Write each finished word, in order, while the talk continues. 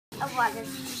of water.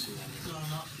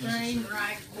 Train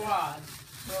right quad.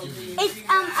 It's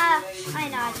I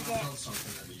know I did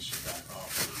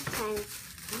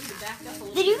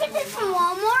it. Did you get this from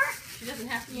Walmart? She doesn't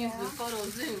have to use the photo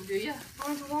zoom, do you? I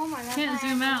went to Walmart. Can't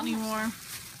zoom out anymore.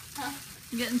 Huh?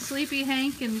 I'm getting sleepy,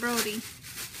 Hank and Brody.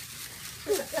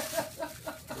 Brody,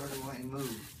 why don't you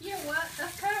move? Yeah, what?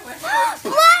 That's kind of what.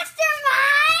 Blaster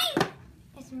mine!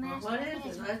 It's What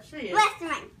is it? Let's see it. Blaster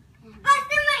mine.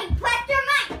 Blaster mine. Blaster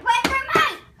mine. Blaster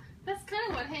mine. That's kind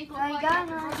of what Hank looked I like. got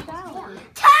after it. Brody was born.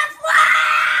 Tough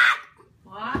luck!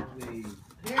 What? Please.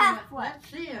 Here, let's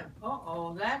see him.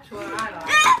 Uh-oh, that's what I like.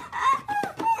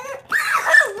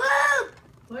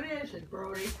 What is it,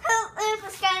 Brody? Who's a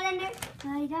Skylander?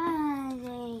 I got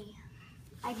it.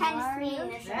 I kind of seen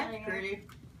this That's earlier. pretty.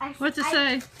 What's it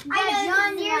say? I got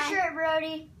John Deere shirt,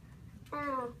 Brody.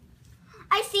 Oh.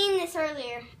 I seen this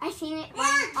earlier. I seen it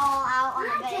laying all out on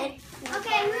the bed.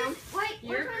 Okay, wait.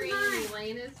 You're green,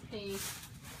 Elena's pink.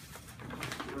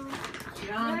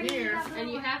 John Deere. And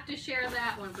you have to share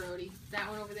that one, Brody. That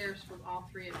one over there is for all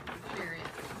three of you. Share it.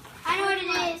 I know what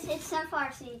it is. It's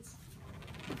sunflower seeds.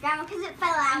 Grandma, because it fell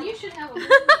out. You should have a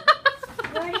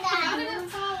Brody, How did it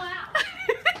fall out?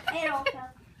 it all fell.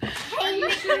 Are you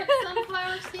sure it's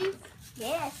sunflower seeds?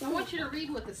 Yes. I want you to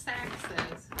read what the sack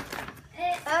says.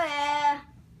 Oh, yeah.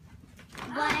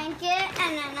 Blanket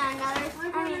and then another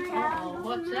Uh-oh,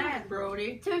 what's that,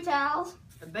 Brody? 2 towels.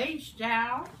 A beach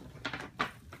towel?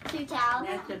 2 towels.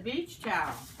 That's a beach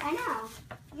towel. I know.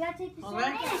 You gotta take the Well,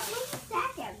 sack out. that's- Take the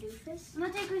sack out, doofus. I'm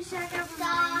gonna take the sack out from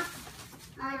mine.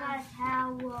 I got a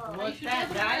towel. What's You should that,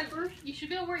 be able to wear- diapers? You should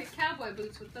be able to wear your cowboy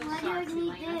boots with those What do I socks, need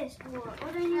Elena. this for?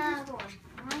 What do I need this for?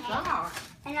 Socks.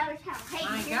 Another towel. Hey,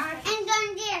 My gosh. and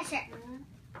John Deere shirt.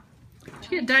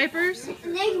 Did you get diapers?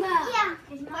 Enigma. Yeah.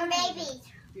 For babies.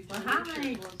 Well, how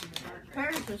many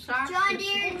pairs of socks John does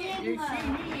Deere she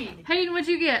Enigma. need? Hayden, what'd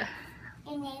you get?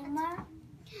 Enigma.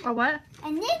 Or what?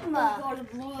 Enigma.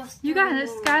 You got a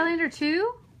Skylander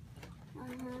too?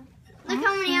 Look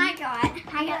how many I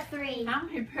got. I got 3. How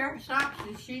many pair of socks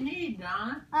does she need,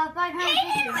 Donna? 500.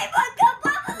 Hey, we bought the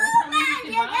Bubble You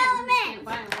Magic can't Element.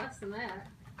 buy them less than that.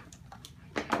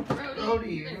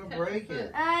 Brody, you're gonna break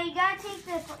it. You gotta take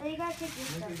this. You gotta take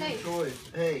this Make a stuff. good choice.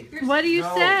 Hey. What do you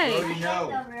No, say? Brody,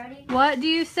 no. Brody. What do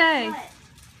you say? What?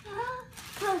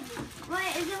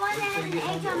 Wait, is it one that has an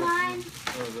H on mine?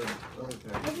 Oh, the other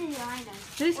pair. This is the line.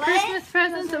 These What? Christmas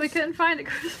presents that we couldn't find at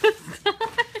Christmas time.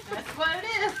 That's what it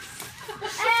is.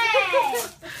 Hey!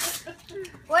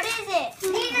 What is it?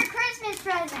 These are Christmas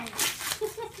presents.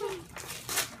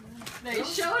 They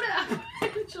showed up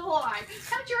in July.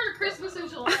 How did you order Christmas in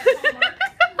July?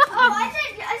 Oh, I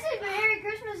said Merry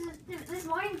Christmas this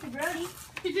morning to Brody.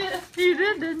 You did. You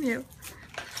did, didn't you?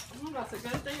 Well, that's a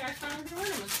good thing I found your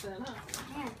ornaments then,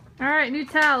 huh? All right, new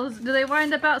towels. Do they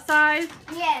wind up outside?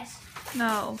 Yes.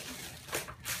 No.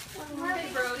 Okay,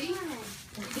 Brody. Here, you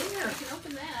can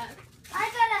open that. I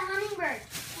got a hummingbird.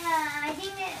 I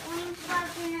think it wings about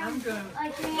 300. I'm gonna,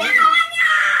 Like 300.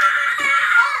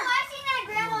 Oh, I seen that at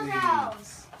Grandma's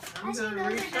house. I'm I seen gonna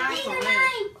those. These recycle are this.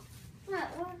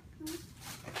 mine.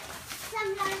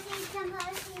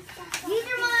 These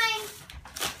are mine.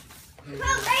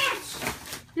 Well, ranch.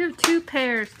 You have 2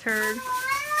 pairs, turd.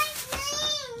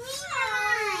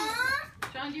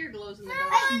 John Deere glows in the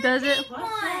dark. Does it?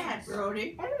 What's that,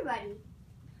 Brody? Everybody.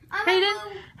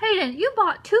 Hayden, you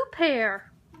bought 2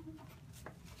 pair.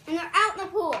 And they're out in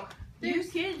the pool. You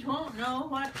kids won't know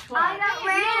what's I what. got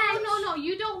ranch. No,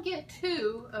 you don't get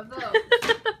 2 of those.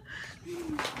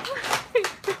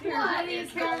 What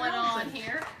is going on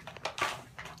here?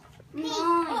 Pink.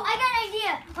 Oh, I got an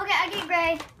idea. Okay, I get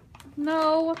gray.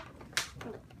 No.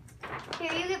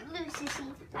 Here, you get blue, sissy.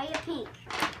 I get pink.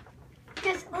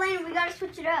 Because, Elena, we gotta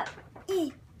switch it up.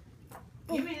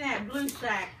 Give me that blue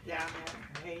sack down there,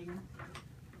 Hayden.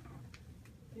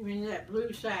 Give me that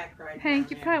blue sack right Hank,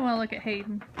 you down probably want to look at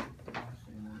Hayden. there.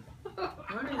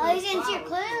 Oh, you can see it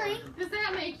clearly. Does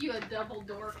that make you a double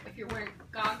dork if you're wearing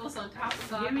goggles on top of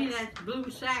goggles? Give me that blue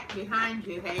sack behind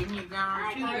you, Hayden. You're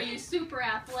gone Or are you super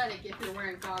athletic if you're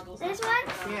wearing goggles? This on top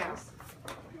of one? goggles?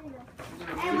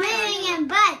 And swimming in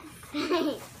butts.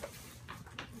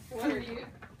 What are you?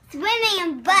 Swimming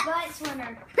in butts. Butt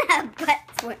swimmer. Butt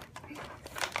swimmer.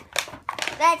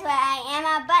 That's what I am,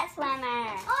 a butt swimmer.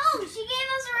 Oh, she gave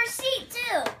us a receipt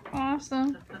too.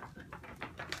 Awesome.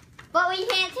 But we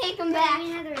can't take them back.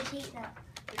 We have the receipt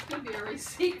though. It could be a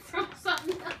receipt from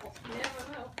something else. You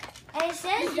never know. It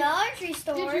says Dollar Tree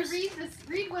stores. Did you read this?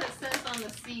 Read what it says on the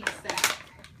seed sack.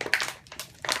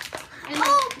 And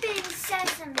Open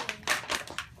sesame.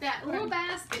 that little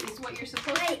basket is what you're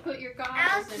supposed to put your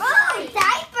goggles in. Oh,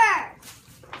 diapers.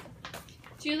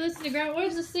 Do you listen to Grandma?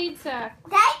 Where's the seed sack?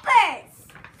 Diapers.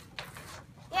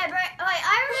 Yeah, but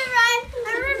I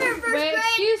remember first Wait, grade.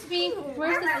 excuse me.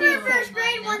 Where's the I seed remember sack? first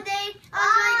grade one day. I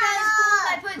was running out of school and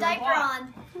I put a diaper on.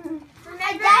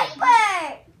 A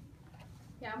diaper.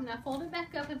 Yeah, I'm gonna fold it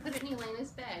back up and put it in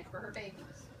Elena's bag for her babies.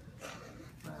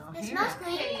 Well, It here. smells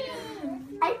clean.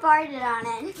 Hayden. I farted on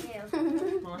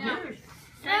it. Well, No. here's.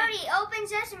 Brody, open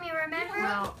sesame, remember?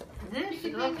 Well, this You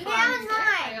can looks maybe That like. was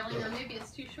mine. Elena, maybe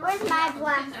it's too short. Where's my black No.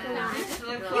 one? This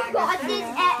looks You like got a this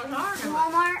 $7 at ornament.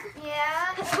 Walmart.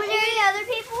 Yeah. Was there any other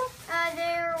people?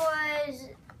 There was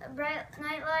a bright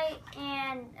nightlight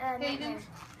and Hayden,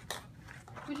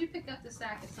 would you pick up the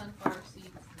sack of sunflower seeds?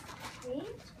 Give me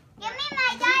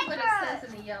my See what it diaper.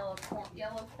 says in the yellow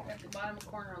at the bottom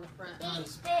corner on the front. Eat,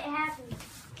 spit, happy.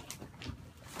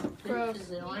 Gross. This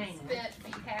is Eat, Elena. spit,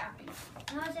 be happy.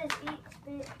 No, it says eat,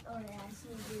 spit. Oh yeah, I see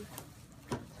you.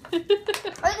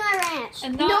 Where's my ranch?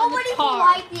 And not in the Nobody will car.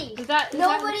 like these. Is that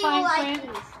Nobody in fine will like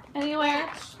print? these. Anywhere?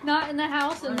 Not in the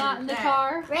house and not in the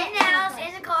car? Right in the house,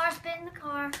 in the car, spit in the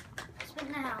car, spit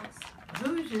in the house.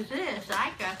 Whose is this?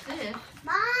 I got this.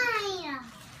 Mine.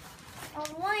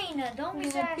 Elena, don't be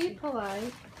Well, be sassy.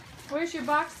 polite. Where's your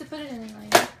box to put it in,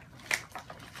 Elena?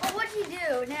 Well, what'd you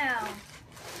do now?